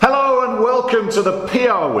welcome to the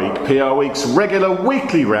PR Week, PR Week's regular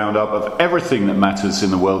weekly roundup of everything that matters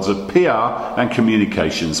in the worlds of PR and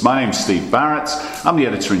communications. My name's Steve Barrett, I'm the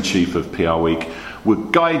Editor-in-Chief of PR Week. We'll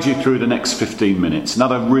guide you through the next 15 minutes.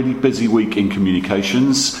 Another really busy week in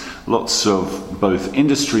communications, lots of both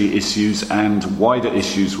industry issues and wider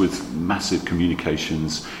issues with massive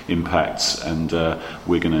communications impacts, and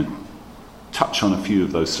we're going to touch on a few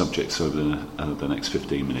of those subjects over the next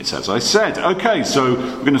 15 minutes, as I said. Okay, so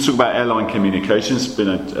we're going to talk about airline communications. It's been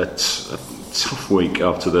a tough week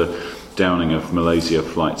after the downing of Malaysia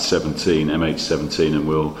Flight 17, MH17, and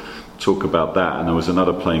we'll talk about that. And there was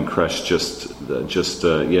another plane crash just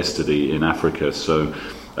yesterday in Africa. So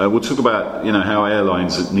we'll talk about how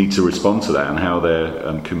airlines need to respond to that and how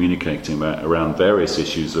they're communicating around various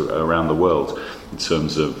issues around the world in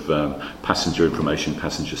terms of passenger information,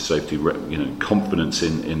 passenger safety, confidence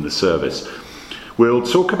in the service. We'll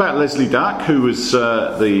talk about Leslie Dack, who was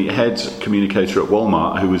the head communicator at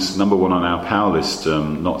Walmart, who was number one on our power list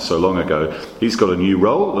not so long ago. He's got a new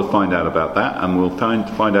role. We'll find out about that, and we'll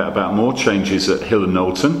find out about more changes at Hill &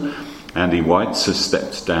 Knowlton. Andy Whites has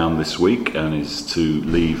stepped down this week and is to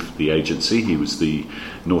leave the agency. He was the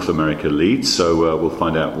North America lead, so we'll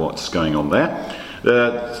find out what's going on there.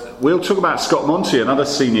 We'll talk about Scott Monty, another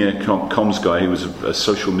senior comms guy. He was a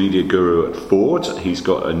social media guru at Ford. He's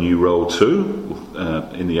got a new role too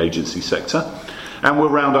in the agency sector. And we'll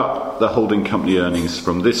round up the holding company earnings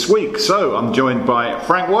from this week. So I'm joined by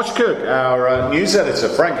Frank Washcook, our news editor.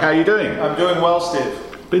 Frank, how are you doing? I'm doing well, Steve.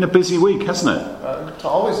 Been a busy week, hasn't it? It's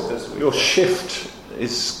always a busy week. Your shift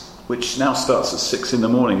which now starts at 6 in the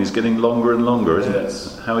morning, is getting longer and longer, isn't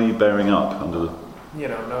it? How are you bearing up under the...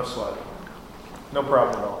 no sweat. No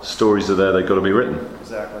problem at all. Stories are there, they've got to be written.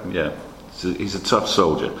 Exactly. Yeah. So he's a tough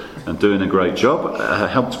soldier and doing a great job,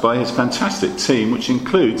 helped by his fantastic team, which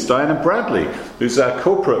includes Diana Bradley, who's our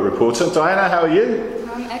corporate reporter. Diana, how are you?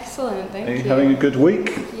 I'm excellent, thank you. Are you having a good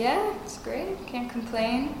week? Yeah, it's great. Can't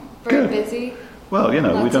complain. Very busy. Well,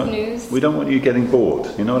 we don't want you getting bored.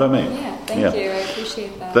 You know what I mean? Yeah, thank you. I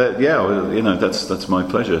appreciate that. That's my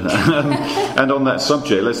pleasure. And on that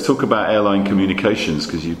subject, let's talk about airline communications,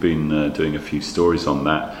 because you've been doing a few stories on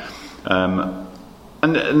that.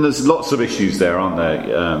 And there's lots of issues there, aren't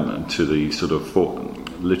there, to the sort of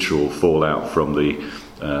literal fallout from the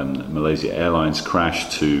Malaysia Airlines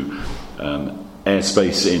crash to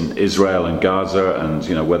airspace in Israel and Gaza,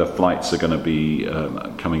 and whether flights are going to be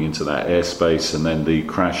coming into that airspace, and then the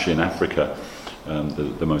crash in Africa,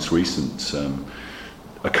 the most recent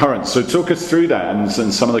occurrence. So talk us through that and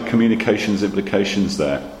some of the communications implications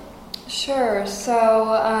there. Sure. So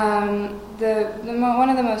one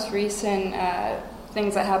of the most recent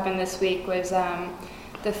things that happened this week was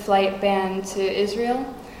the flight ban to Israel,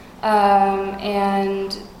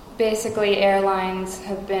 and basically, airlines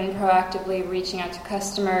have been proactively reaching out to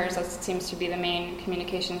customers. That seems to be the main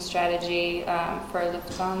communication strategy for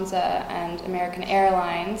Lufthansa and American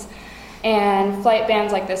Airlines. And flight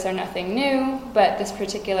bans like this are nothing new, but this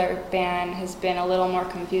particular ban has been a little more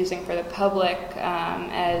confusing for the public,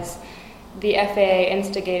 as the FAA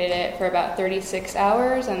instigated it for about 36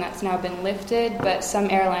 hours, and that's now been lifted. But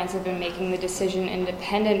some airlines have been making the decision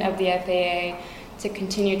independent of the FAA to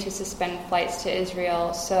continue to suspend flights to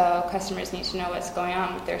Israel, so customers need to know what's going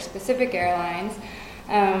on with their specific airlines.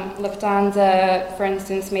 Lufthansa, for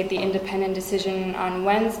instance, made the independent decision on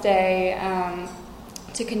Wednesday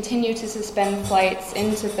to continue to suspend flights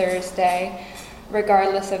into Thursday,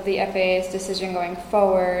 regardless of the FAA's decision going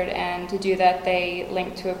forward. And to do that, they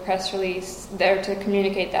linked to a press release, or to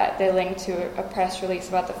communicate that, they linked to a press release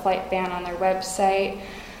about the flight ban on their website.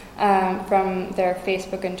 From their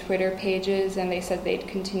Facebook and Twitter pages, and they said they'd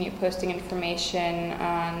continue posting information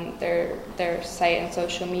on their site and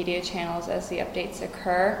social media channels as the updates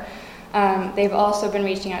occur. They've also been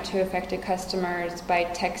reaching out to affected customers by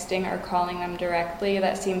texting or calling them directly.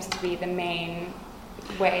 That seems to be the main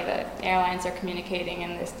way that airlines are communicating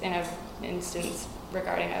in an instance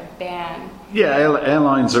regarding a ban. Yeah,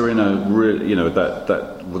 airlines are in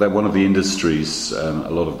they're one of the industries. A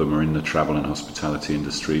lot of them are in the travel and hospitality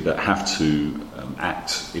industry that have to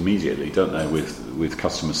act immediately, don't they, with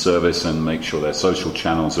customer service and make sure their social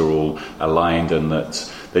channels are all aligned, and that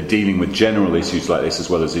they're dealing with general issues like this as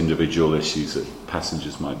well as individual issues that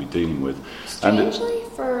passengers might be dealing with. Strangely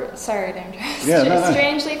for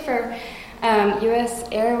U.S.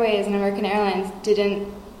 Airways and American Airlines didn't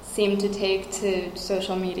seem to take to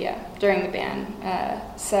social media during the ban.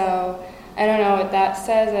 So I don't know what that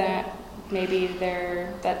says. Maybe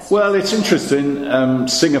that's... Well, it's interesting.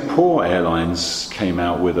 Singapore Airlines came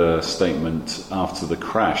out with a statement after the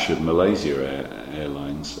crash of Malaysia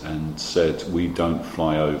Airlines and said, we don't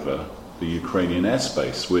fly over the Ukrainian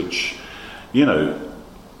airspace, which,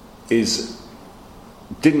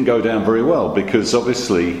 didn't go down very well, because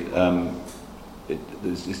obviously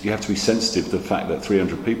you have to be sensitive to the fact that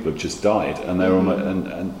 300 people have just died, and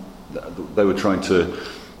they were trying to.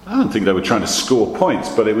 I don't think they were trying to score points,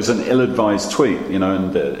 but it was an ill-advised tweet,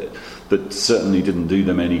 and that certainly didn't do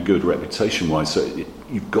them any good reputation-wise. So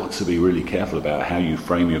you've got to be really careful about how you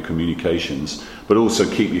frame your communications, but also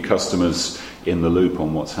keep your customers in the loop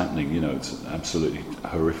on what's happening. It's an absolutely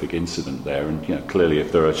horrific incident there, and clearly,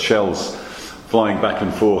 if there are shells flying back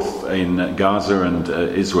and forth in Gaza and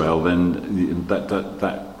Israel, then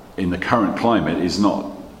that in the current climate is not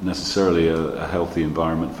necessarily a healthy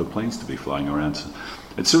environment for planes to be flying around.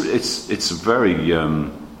 It's a very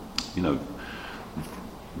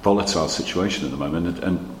volatile situation at the moment,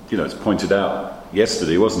 and it's pointed out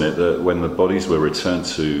yesterday, wasn't it, that when the bodies were returned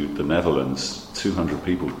to the Netherlands, 200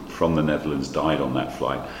 people from the Netherlands died on that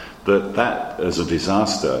flight. That as a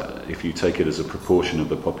disaster, if you take it as a proportion of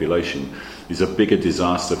the population, is a bigger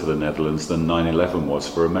disaster for the Netherlands than 9/11 was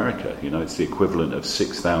for America. It's the equivalent of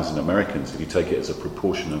 6,000 Americans if you take it as a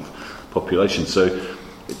proportion of population. So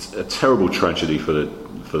it's a terrible tragedy for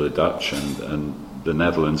the Dutch and the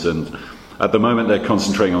Netherlands. And at the moment, they're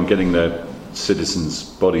concentrating on getting their citizens'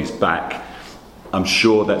 bodies back. I'm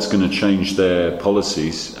sure that's going to change their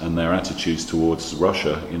policies and their attitudes towards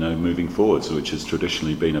Russia, moving forward, which has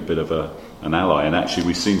traditionally been a bit of an ally. And actually,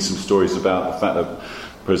 we've seen some stories about the fact that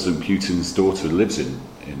President Putin's daughter lives in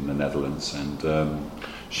the Netherlands, and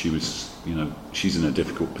she's in a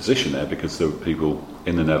difficult position there, because there were people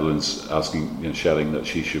in the Netherlands shouting that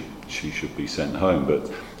she should be sent home,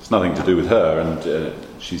 but it's nothing to do with her, and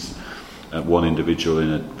she's one individual in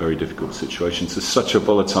a very difficult situation. So it's such a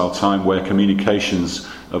volatile time where communications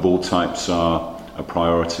of all types are a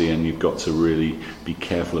priority, and you've got to really be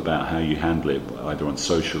careful about how you handle it, either on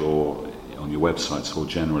social or on your websites or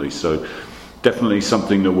generally. So definitely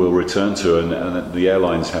something that we'll return to, and the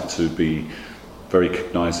airlines have to be very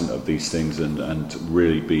cognizant of these things and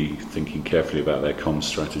really be thinking carefully about their comms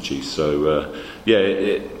strategy. So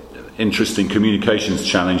interesting communications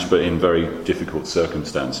challenge, but in very difficult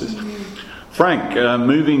circumstances. Frank,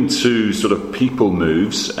 moving to sort of people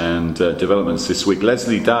moves and developments this week.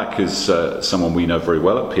 Leslie Dack is someone we know very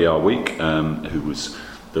well at PRWeek, who was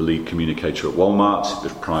the lead communicator at Walmart.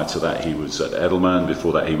 Prior to that, he was at Edelman.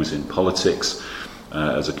 Before that, he was in politics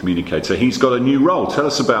as a communicator. He's got a new role. Tell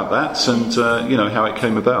us about that and how it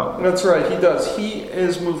came about. That's right, he does. He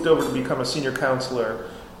is moved over to become a senior counselor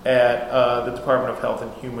at the Department of Health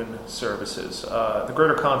and Human Services. The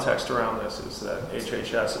greater context around this is that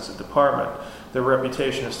HHS is a department. Their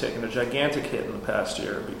reputation has taken a gigantic hit in the past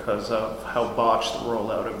year because of how botched the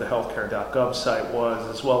rollout of the healthcare.gov site was,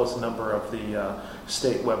 as well as a number of the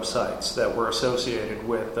state websites that were associated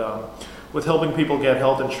with helping people get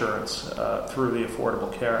health insurance through the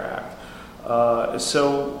Affordable Care Act.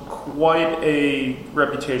 So quite a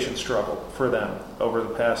reputation struggle for them over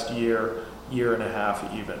the past year and a half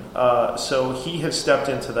even. So he has stepped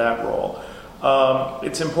into that role.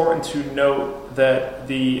 It's important to note that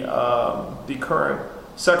the current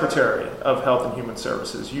Secretary of Health and Human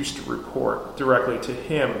Services used to report directly to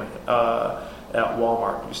him at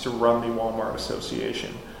Walmart, used to run the Walmart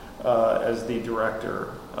Association as the director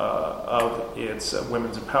of its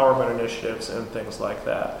women's empowerment initiatives and things like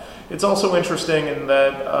that. It's also interesting in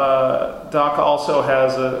that Doc also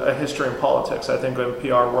has a history in politics. I think in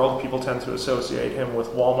PR world, people tend to associate him with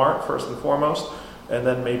Walmart first and foremost, and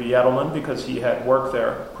then maybe Edelman because he had worked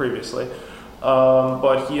there previously.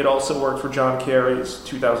 But he had also worked for John Kerry's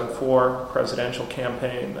 2004 presidential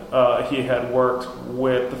campaign. He had worked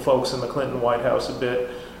with the folks in the Clinton White House a bit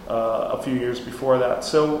a few years before that.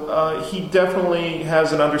 So he definitely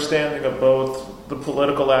has an understanding of both the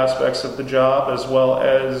political aspects of the job as well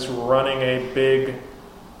as running a big,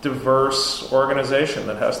 diverse organization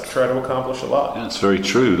that has to try to accomplish a lot. Yeah, it's very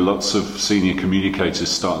true. Lots of senior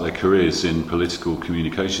communicators start their careers in political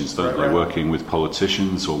communications, don't they? Right. Working with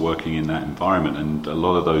politicians or working in that environment, and a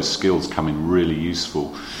lot of those skills come in really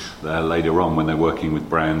useful later on when they're working with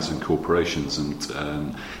brands and corporations,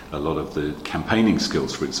 and a lot of the campaigning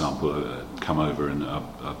skills, for example, come over and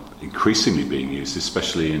are increasingly being used,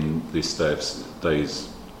 especially in this day's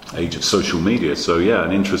age of social media. So yeah,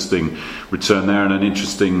 an interesting return there, and an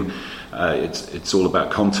interesting it's all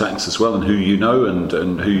about contacts as well, and who you know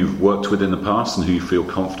and who you've worked with in the past and who you feel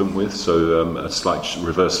confident with. So a slight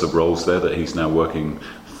reversal of roles there, that he's now working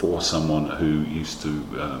for someone who used to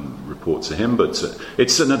report to him, but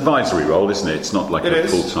it's an advisory role, isn't it? It's not like a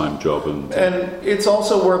full-time job. And it's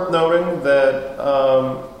also worth noting that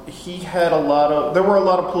he had there were a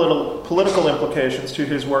lot of political implications to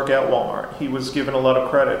his work at Walmart. He was given a lot of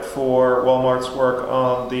credit for Walmart's work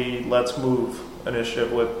on the Let's Move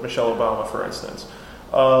initiative with Michelle Obama, for instance,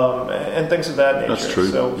 and things of that nature. That's true.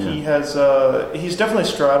 So yeah. he's definitely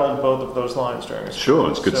straddled both of those lines during his Sure,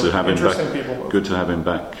 career. it's good to have him back. Good to have him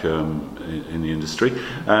back in the industry.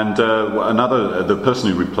 And the person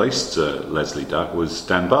who replaced Leslie Duck was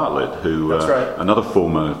Dan Bartlett, who That's right. Another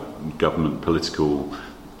former government political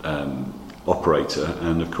operator,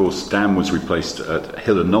 and of course Dan was replaced at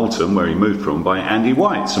Hill & Knowlton, where he moved from, by Andy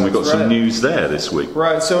White, and we've got some news there this week.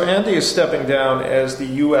 Right, so Andy is stepping down as the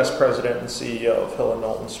U.S. President and CEO of Hill &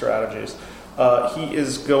 Knowlton Strategies. He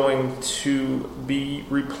is going to be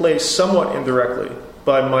replaced somewhat indirectly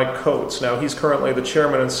by Mike Coates. Now, he's currently the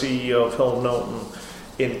Chairman and CEO of Hill & Knowlton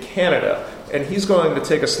in Canada, and he's going to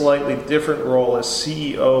take a slightly different role as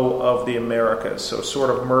CEO of the Americas, so sort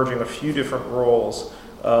of merging a few different roles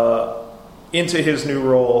into his new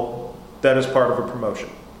role that is part of a promotion,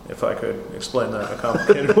 if I could explain that in a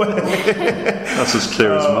complicated way. That's as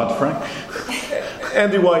clear as mud, Frank.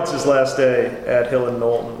 Andy White's last day at Hill &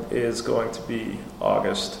 Knowlton is going to be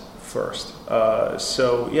August 1st.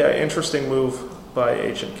 So, interesting move by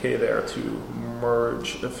H&K there to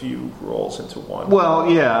merge a few roles into one.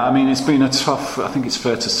 Well, yeah, I mean, it's been a tough, I think it's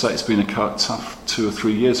fair to say it's been a tough 2 or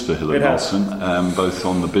 3 years for Hill & Knowlton, both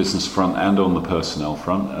on the business front and on the personnel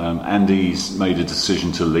front. Andy's made a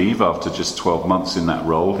decision to leave after just 12 months in that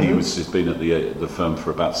role. Mm-hmm. He's been at the firm for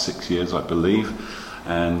about 6 years, I believe.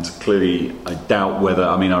 And clearly, I doubt whether,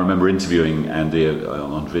 I remember interviewing Andy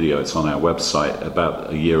on video, it's on our website,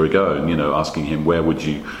 about a year ago, and, asking him, where would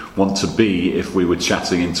you want to be if we were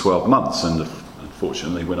chatting in 12 months? And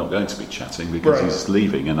unfortunately, we're not going to be chatting because he's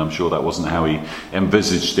leaving, and I'm sure that wasn't how he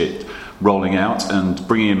envisaged it rolling out. And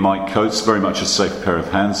bringing in Mike Coates, very much a safe pair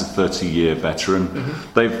of hands, a 30-year veteran.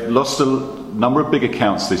 Mm-hmm. They've lost a number of big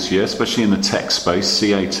accounts this year, especially in the tech space,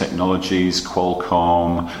 CA Technologies,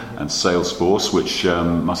 Qualcomm, and Salesforce, which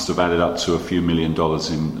must have added up to a few $1 million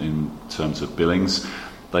in terms of billings.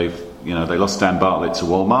 They lost Dan Bartlett to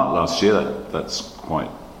Walmart last year. That's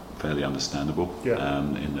quite fairly understandable. Yeah.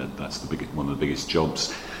 That's one of the biggest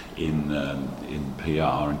jobs in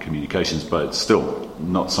PR and communications, but it's still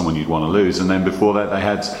not someone you'd want to lose. And then before that, they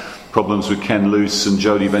had problems with Ken Luce and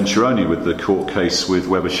Jody Venturoni with the court case with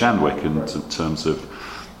Weber Shandwick in terms of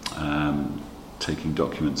taking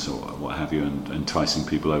documents or what have you and enticing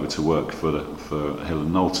people over to work for Hill &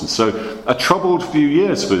 Knowlton. So a troubled few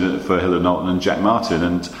years for Hill & Knowlton and Jack Martin.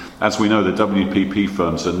 And as we know, the WPP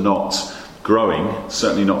firms are not growing,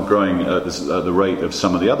 certainly not growing at the rate of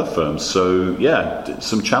some of the other firms. So,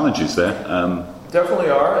 some challenges there. Definitely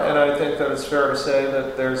are, and I think that it's fair to say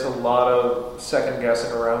that there's a lot of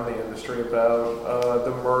second-guessing around the industry about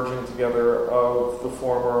the merging together of the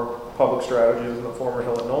former Public Strategies and the former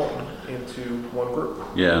Hill & Knowlton into one group.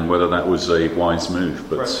 Yeah, and whether that was a wise move,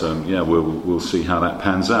 but we'll see how that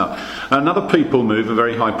pans out. Another people move, a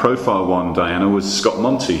very high-profile one, Diana, was Scott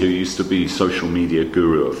Monty, who used to be social media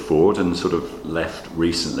guru at Ford and sort of left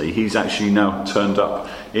recently. He's actually now turned up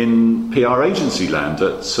in PR agency land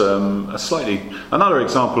at another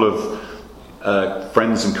example of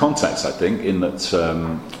friends and contacts, I think, in that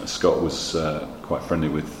Scott was quite friendly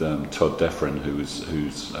with Todd Deffrin, who's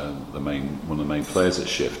one of the main players at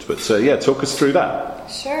Shift. But talk us through that.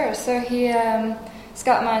 Sure. So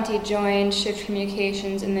Scott Monty joined Shift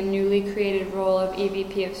Communications in the newly created role of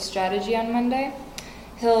EVP of Strategy on Monday.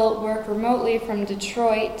 He'll work remotely from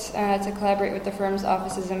Detroit to collaborate with the firm's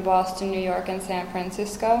offices in Boston, New York, and San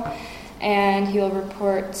Francisco. And he'll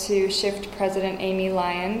report to Shift President Amy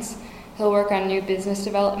Lyons. He'll work on new business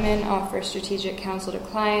development, offer strategic counsel to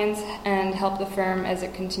clients, and help the firm as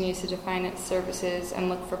it continues to define its services and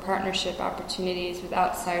look for partnership opportunities with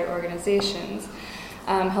outside organizations.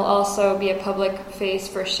 He'll also be a public face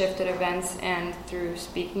for Shift at events and through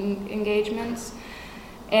speaking engagements.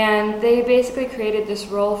 And they basically created this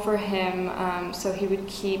role for him so he would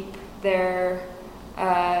keep their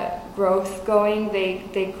growth going.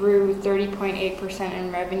 They grew 30.8%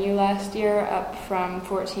 in revenue last year, up from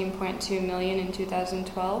 $14.2 million in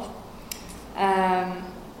 2012.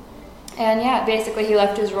 Basically he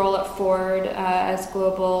left his role at Ford as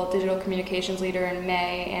global digital communications leader in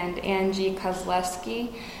May, and Angie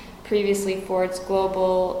Kozlewski, previously Ford's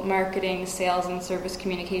global marketing, sales, and service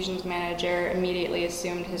communications manager, immediately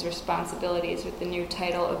assumed his responsibilities with the new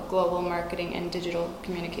title of global marketing and digital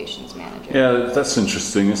communications manager. Yeah, that's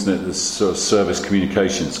interesting, isn't it? This sort of service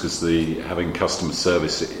communications, because having customer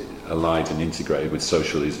service allied and integrated with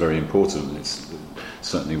social is very important.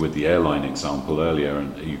 certainly with the airline example earlier,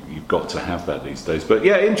 and you've got to have that these days. But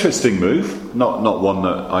yeah, interesting move. Not one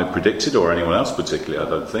that I predicted, or anyone else particularly, I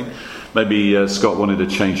don't think. Maybe Scott wanted a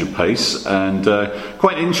change of pace, and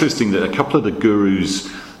quite interesting that a couple of the gurus,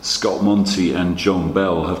 Scott Monty and John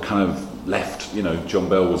Bell, have kind of left. You know, John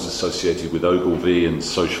Bell was associated with Ogilvy and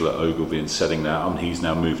social at Ogilvy and setting that up, and he's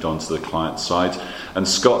now moved on to the client side. And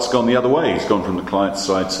Scott's gone the other way. He's gone from the client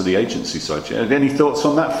side to the agency side. Any thoughts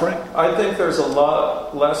on that, Frank? I think there's a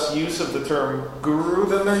lot less use of the term guru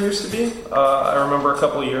than there used to be. I remember a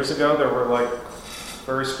couple of years ago there were like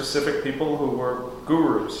very specific people who were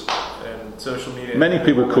gurus in social media. Many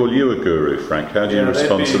people call you a guru, Frank. How do you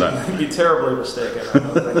respond to that? They'd be terribly mistaken.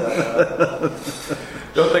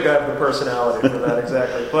 I don't think I have the personality for that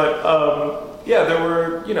exactly. But there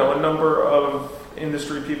were a number of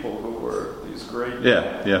industry people who were these great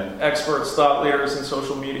experts, thought leaders in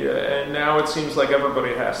social media, and now it seems like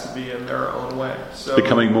everybody has to be in their own way. So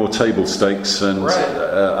becoming more table stakes and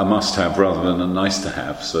a must-have rather than a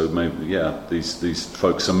nice-to-have. So maybe these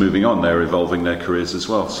folks are moving on. They're evolving their careers as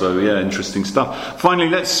well. So interesting stuff. Finally,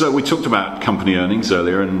 we talked about company earnings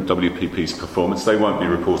earlier and WPP's performance. They won't be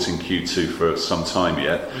reporting Q2 for some time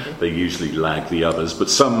yet. Mm-hmm. They usually lag the others, but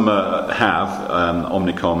some have.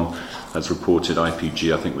 Omnicom has reported,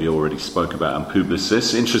 IPG, I think we already spoke about, and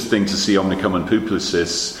Publicis. Interesting to see Omnicom and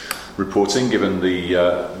Publicis reporting, given the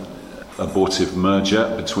abortive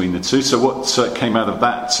merger between the two. So what came out of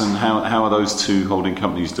that, and how are those two holding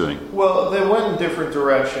companies doing? Well, they went in different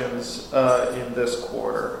directions in this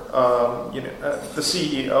quarter. The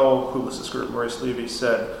CEO of Publicis Group, Maurice Levy,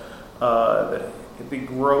 said that the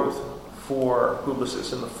growth for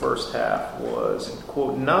Publicis in the first half was,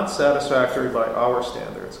 quote, not satisfactory by our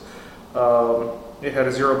standards. It had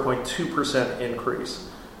a 0.2% increase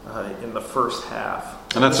in the first half.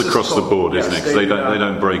 And that's across the board, isn't it? Because they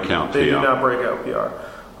don't break out PR. They do not break out PR.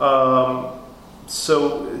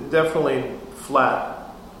 So definitely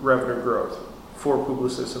flat revenue growth for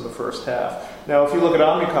Publicis in the first half. Now, if you look at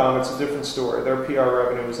Omnicom, it's a different story. Their PR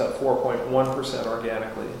revenue is at 4.1%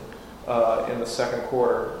 organically in the second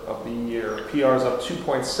quarter of the year. PR is up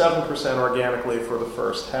 2.7% organically for the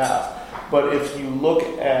first half. But if you look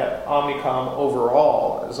at Omnicom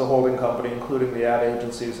overall as a holding company, including the ad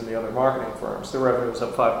agencies and the other marketing firms, the revenue is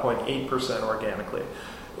up 5.8% organically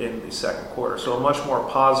in the second quarter. So a much more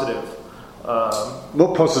positive.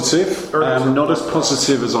 More positive. Not as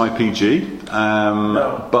positive as IPG,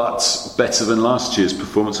 no. But better than last year's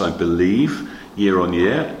performance, I believe, year on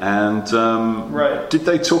year. And did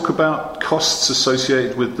they talk about costs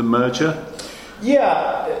associated with the merger?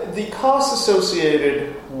 Yeah, the costs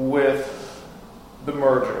associated with the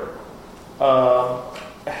merger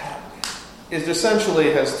is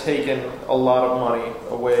essentially has taken a lot of money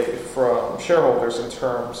away from shareholders in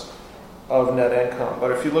terms of net income.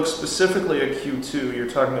 But if you look specifically at Q2, you're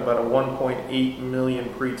talking about a 1.8 million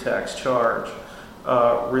pre-tax charge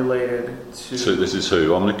related to... So this is who?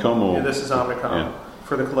 Omnicom? Or? Yeah, this is Omnicom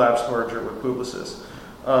for the collapsed merger with Publicis.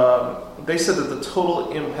 They said that the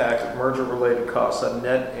total impact of merger-related costs on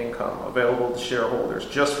net income available to shareholders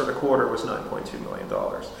just for the quarter was $9.2 million.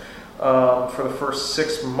 For the first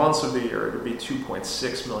 6 months of the year, it would be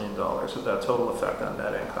 $2.6 million of that total effect on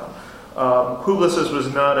net income. Publicis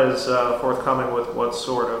was not as forthcoming with what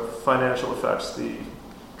sort of financial effects the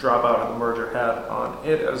dropout of the merger had on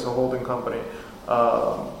it as a holding company,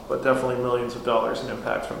 but definitely millions of dollars in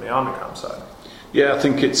impact from the Omnicom side. Yeah, I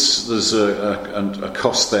think there's a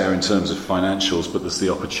cost there in terms of financials, but there's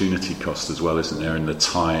the opportunity cost as well, isn't there? And the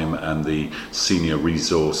time and the senior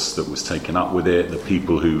resource that was taken up with it, the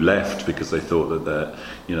people who left because they thought that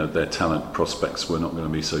their talent prospects were not going to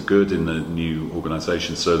be so good in the new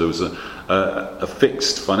organisation. So there was a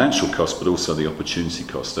fixed financial cost, but also the opportunity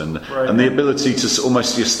cost and the ability to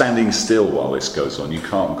almost you're standing still while this goes on. You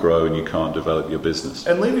can't grow and you can't develop your business.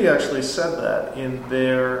 And Levy actually said that in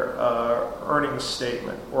their earnings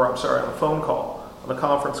statement, on the phone call, on the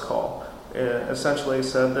conference call. Essentially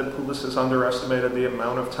said that Publicis underestimated the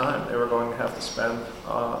amount of time they were going to have to spend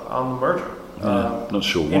on the merger. Not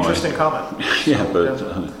sure why. Interesting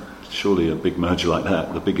comment. Surely a big merger like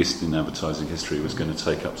that, the biggest in advertising history, was going to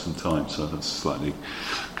take up some time. So that's a slightly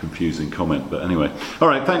confusing comment. But anyway. All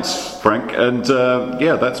right, thanks, Frank. And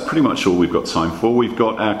that's pretty much all we've got time for. We've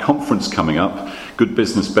got our conference coming up, Good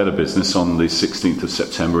Business, Better Business, on the 16th of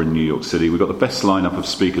September in New York City. We've got the best lineup of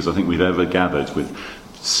speakers I think we've ever gathered, with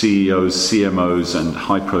CEOs, CMOs, and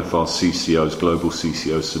high-profile CCOs, global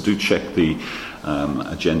CCOs. So do check the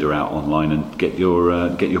agenda out online and get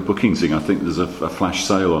your bookings in. I think there's a flash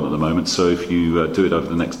sale on at the moment, so if you do it over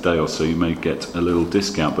the next day or so, you may get a little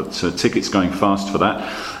discount. But tickets going fast for that.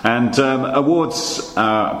 And awards,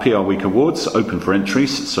 PR Week awards, open for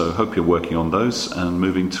entries. So hope you're working on those and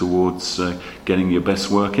moving towards getting your best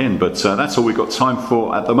work in. But that's all we've got time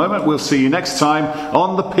for at the moment. We'll see you next time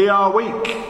on the PR Week.